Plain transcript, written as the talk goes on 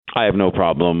I have no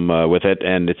problem with it,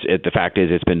 and the fact is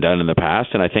it's been done in the past,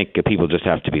 and I think people just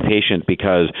have to be patient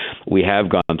because we have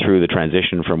gone through the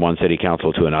transition from one city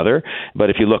council to another. But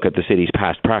if you look at the city's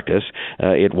past practice,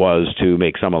 it was to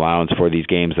make some allowance for these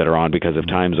games that are on because of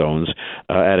time zones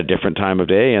at a different time of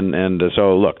day, and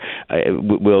so look,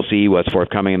 we'll see what's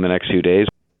forthcoming in the next few days.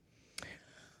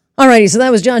 All righty, so that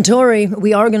was John Tory.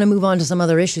 We are going to move on to some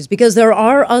other issues because there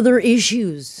are other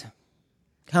issues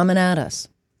coming at us.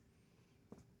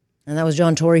 And that was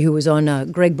John Tory, who was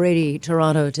on Greg Brady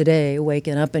Toronto today,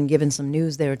 waking up and giving some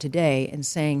news there today and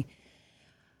saying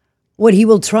what he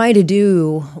will try to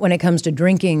do when it comes to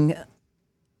drinking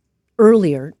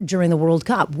earlier during the World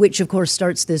Cup, which, of course,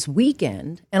 starts this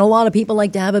weekend. And a lot of people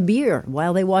like to have a beer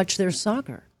while they watch their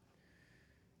soccer.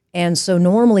 And so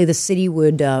normally the city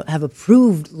would have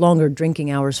approved longer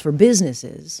drinking hours for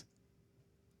businesses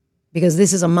because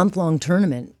this is a month-long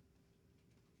tournament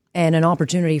and an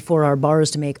opportunity for our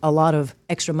bars to make a lot of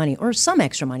extra money or some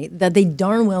extra money that they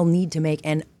darn well need to make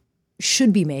and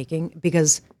should be making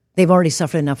because they've already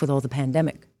suffered enough with all the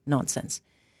pandemic nonsense.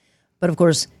 But of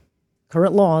course,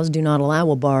 current laws do not allow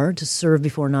a bar to serve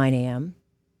before 9 a.m.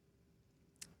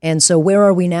 And so where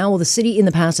are we now? Well, the city in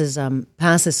the past has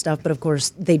passed this stuff, but of course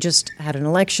they just had an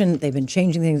election. They've been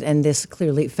changing things, and this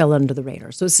clearly fell under the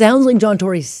radar. So it sounds like John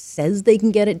Tory says they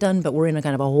can get it done, but we're in a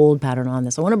kind of a hold pattern on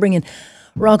this. I want to bring in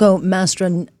Rocco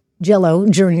Mastrangelo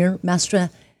Jr.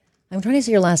 I'm trying to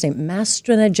say your last name.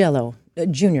 Mastrangelo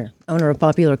Jr., owner of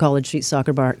popular College Street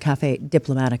soccer bar Cafe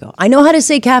Diplomatico. I know how to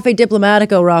say Cafe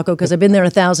Diplomatico, Rocco, because I've been there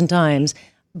 1,000 times,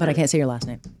 but I can't say your last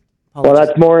name. Apologies. Well,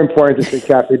 that's more important to say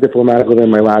Cafe Diplomatico than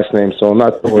my last name, so I'm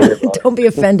not worried about it. Don't be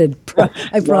offended.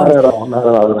 I promise. Not at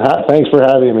all. Thanks for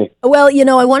having me. Well,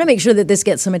 I want to make sure that this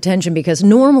gets some attention because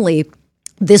normally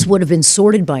this would have been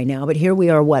sorted by now, but here we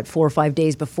are, 4 or 5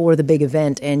 days before the big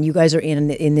event, and you guys are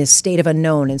in this state of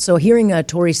unknown. And so hearing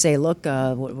Tory say, look,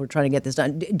 we're trying to get this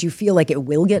done, do you feel like it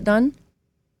will get done?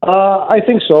 I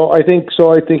think so. I think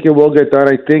it will get done.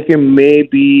 I think it may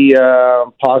be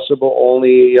possible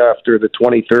only after the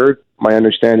 23rd. My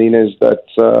understanding is that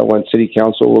when City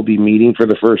Council will be meeting for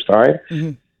the first time.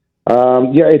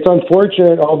 Mm-hmm. It's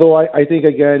unfortunate, although I think,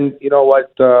 again, a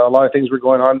lot of things were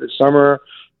going on this summer.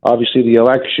 Obviously, the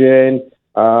election,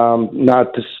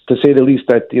 not to say the least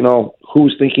that,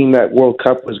 who's thinking that World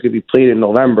Cup was going to be played in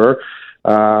November.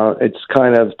 It's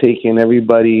kind of taken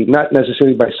everybody, not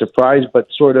necessarily by surprise, but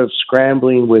sort of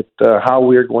scrambling with how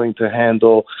we're going to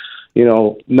handle,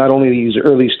 not only these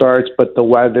early starts, but the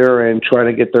weather and trying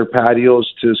to get their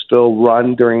patios to still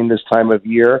run during this time of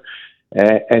year.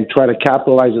 And try to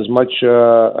capitalize as much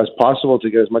as possible to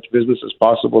get as much business as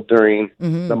possible during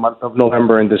the month of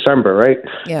November and December, right?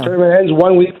 Yeah. Tournament ends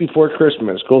 1 week before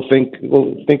Christmas. Go think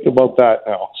about that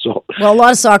now. So, well, a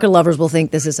lot of soccer lovers will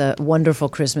think this is a wonderful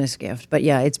Christmas gift, but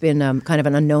yeah, it's been kind of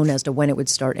an unknown as to when it would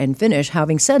start and finish.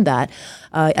 Having said that,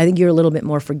 I think you're a little bit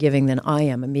more forgiving than I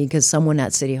am. I mean, because someone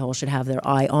at City Hall should have their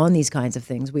eye on these kinds of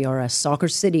things. We are a soccer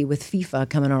city with FIFA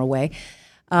coming our way.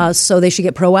 So they should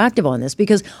get proactive on this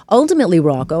because ultimately,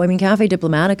 Rocco, Cafe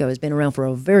Diplomatico has been around for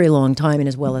a very long time and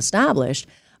is well established,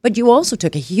 but you also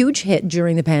took a huge hit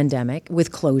during the pandemic with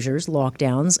closures,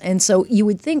 lockdowns, and so you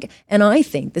would think, and I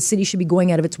think, the city should be going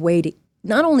out of its way to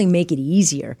not only make it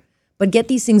easier, but get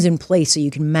these things in place so you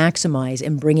can maximize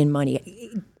and bring in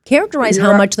money. Characterize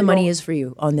how much the money is for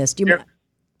you on this. Do you?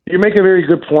 You make a very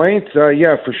good point.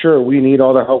 For sure. We need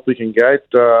all the help we can get.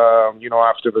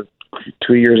 After the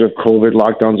 2 years of COVID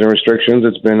lockdowns and restrictions,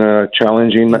 it's been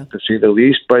challenging, to say the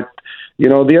least. But,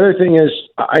 the other thing is,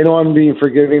 I know I'm being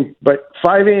forgiving, but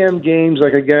 5 a.m. games,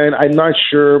 again, I'm not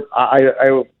sure.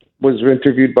 I was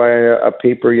interviewed by a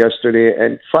paper yesterday,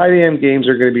 and 5 a.m. games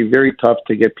are going to be very tough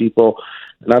to get people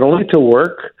not only to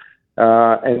work,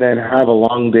 and then have a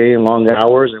long day and long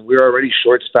hours, and we're already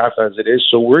short-staffed as it is,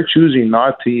 so we're choosing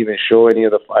not to even show any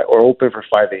of the or open for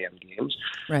 5 a.m. games.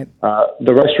 Right.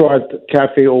 The restaurant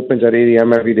cafe opens at 8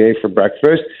 a.m. every day for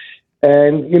breakfast,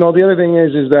 and the other thing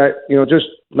is that just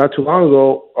not too long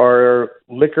ago, our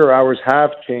liquor hours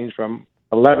have changed from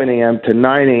 11 a.m. to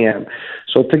 9 a.m.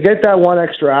 So to get that one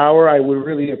extra hour, I would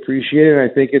really appreciate it,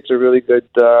 and I think it's a really good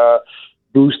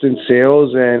boost in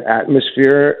sales and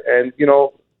atmosphere, and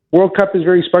World Cup is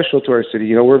very special to our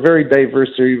city. We're very diverse,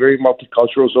 very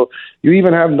multicultural. So you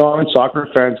even have non-soccer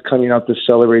fans coming out to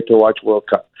celebrate to watch World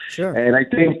Cup. Sure. And I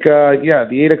think,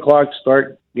 the 8 o'clock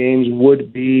start games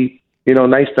would be,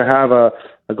 nice to have a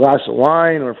glass of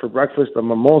wine or for breakfast a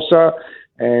mimosa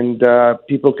and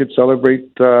people could celebrate,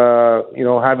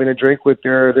 having a drink with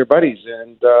their buddies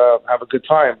and have a good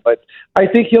time. But I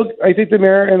think the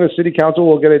mayor and the city council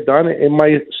will get it done. It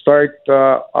might start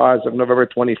as of November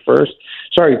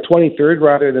 23rd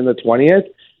rather than the 20th.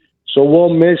 So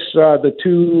we'll miss the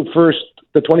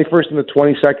 21st and the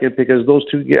 22nd, because those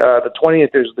two, the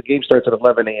 20th, the game starts at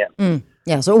 11 a.m.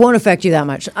 Yeah, so it won't affect you that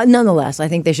much. Nonetheless, I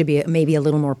think they should be maybe a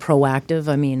little more proactive.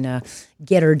 I mean,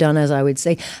 get her done, as I would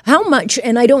say. How much,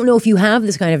 and I don't know if you have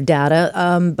this kind of data,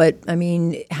 but I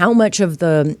mean, how much of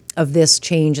this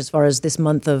change as far as this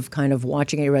month of kind of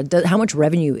watching it, how much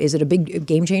revenue, is it a big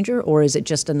game changer, or is it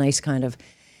just a nice kind of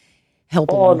help?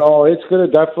 Oh, no, it's going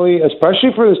to definitely,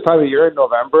 especially for this time of year in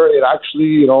November, it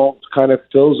actually, kind of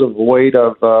fills a void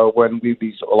of when we'd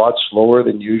be a lot slower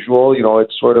than usual.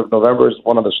 It's sort of, November is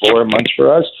one of the slower months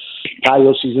for us.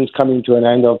 Patio season's coming to an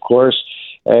end, of course.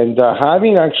 And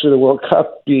having actually the World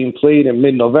Cup being played in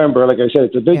mid-November, like I said,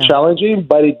 it's a bit challenging,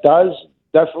 but it does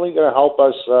definitely going to help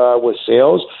us with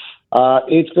sales.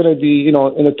 It's going to be,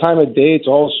 in the time of day, it's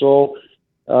also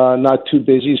not too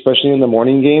busy, especially in the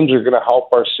morning games, are going to help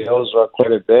our sales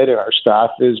quite a bit, and our staff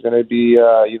is going to be,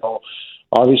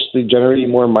 obviously generating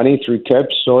more money through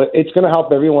tips. So it's going to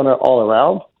help everyone all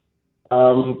around.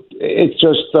 It's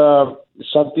just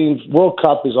something. World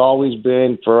Cup has always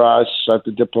been for us at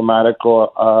the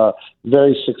Diplomatico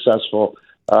very successful.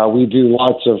 We do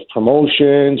lots of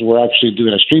promotions. We're actually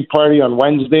doing a street party on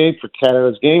Wednesday for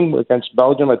Canada's game against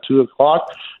Belgium at 2:00.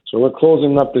 So we're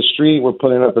closing up the street. We're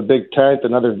putting up a big tent,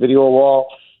 another video wall,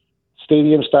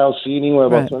 stadium-style seating with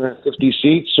about 250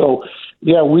 seats. So,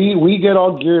 yeah, we get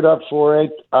all geared up for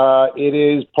it. It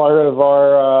is part of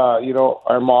our,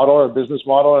 our model, our business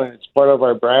model, and it's part of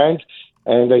our brand.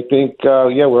 And I think,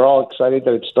 we're all excited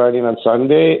that it's starting on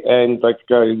Sunday. And like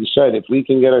you said, if we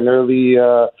can get an early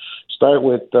start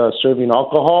with serving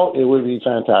alcohol, it would be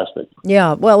fantastic.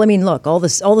 Yeah, well, I mean, look, all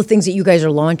the things that you guys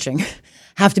are launching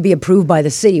have to be approved by the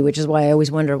city, which is why I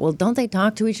always wonder, well, don't they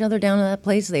talk to each other down at that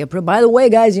place? They approve. By the way,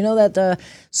 guys, you know that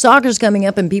soccer's coming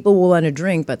up and people will want to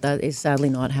drink, but that is sadly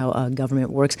not how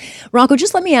government works. Rocco,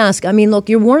 just let me ask. I mean, look,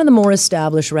 you're one of the more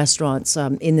established restaurants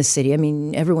in the city. I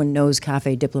mean, everyone knows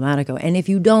Cafe Diplomatico, and if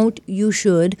you don't, you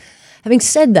should. Having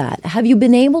said that, have you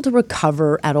been able to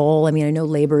recover at all? I mean, I know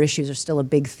labor issues are still a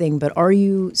big thing, but are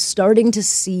you starting to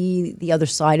see the other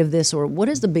side of this, or what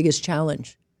is the biggest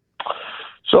challenge?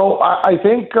 So I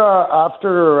think after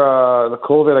the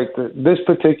COVID, this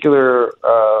particular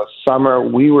summer,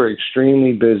 we were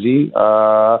extremely busy.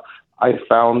 I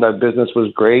found that business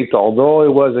was great, although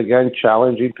it was, again,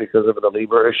 challenging because of the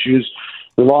labor issues.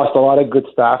 We lost a lot of good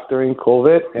staff during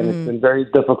COVID, and it's been very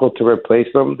difficult to replace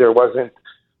them. There wasn't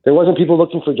people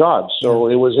looking for jobs, so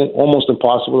it was almost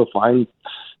impossible to find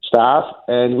staff.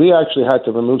 And we actually had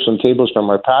to remove some tables from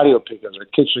our patio because our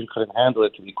kitchen couldn't handle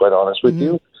it, to be quite honest with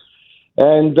you.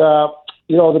 And,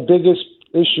 the biggest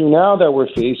issue now that we're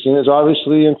facing is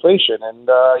obviously inflation. And,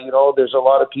 there's a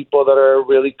lot of people that are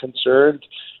really concerned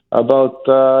about,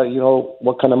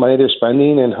 what kind of money they're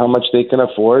spending and how much they can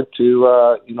afford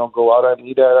to, go out and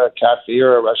eat at a cafe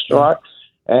or a restaurant.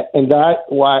 And that's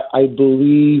why I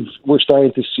believe we're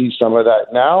starting to see some of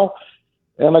that now.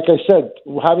 And like I said,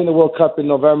 having the World Cup in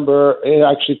November, it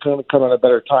actually couldn't come at a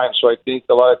better time. So I think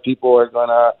a lot of people are going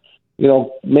to,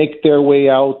 make their way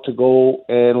out to go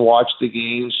and watch the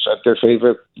games at their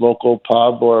favorite local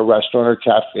pub or restaurant or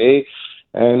cafe.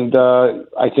 And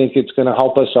I think it's going to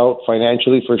help us out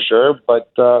financially for sure.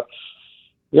 But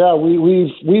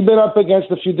we've been up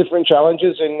against a few different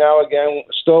challenges, and now again,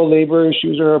 still labor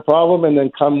issues are a problem. And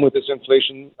then come with this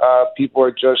inflation, people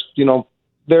are just,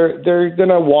 they're going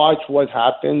to watch what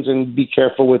happens and be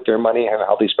careful with their money and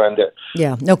how they spend it.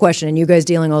 Yeah, no question. And you guys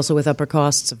dealing also with upper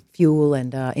costs of fuel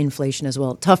and inflation as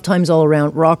well. Tough times all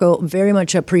around. Rocco, very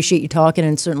much appreciate you talking,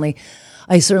 and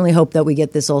I certainly hope that we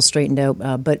get this all straightened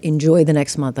out. But enjoy the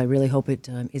next month. I really hope it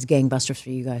is gangbusters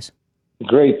for you guys.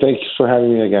 Great. Thanks for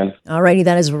having me again. All righty.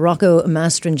 That is Rocco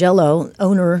Mastrangelo,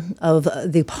 owner of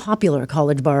the popular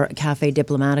college bar Cafe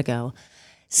Diplomatico.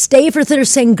 Stay for their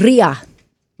sangria.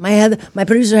 My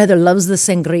producer Heather loves the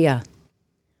sangria.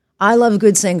 I love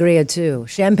good sangria too.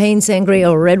 Champagne sangria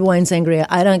or red wine sangria.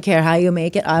 I don't care how you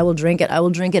make it. I will drink it. I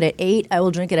will drink it at 8. I will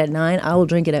drink it at 9. I will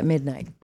drink it at midnight.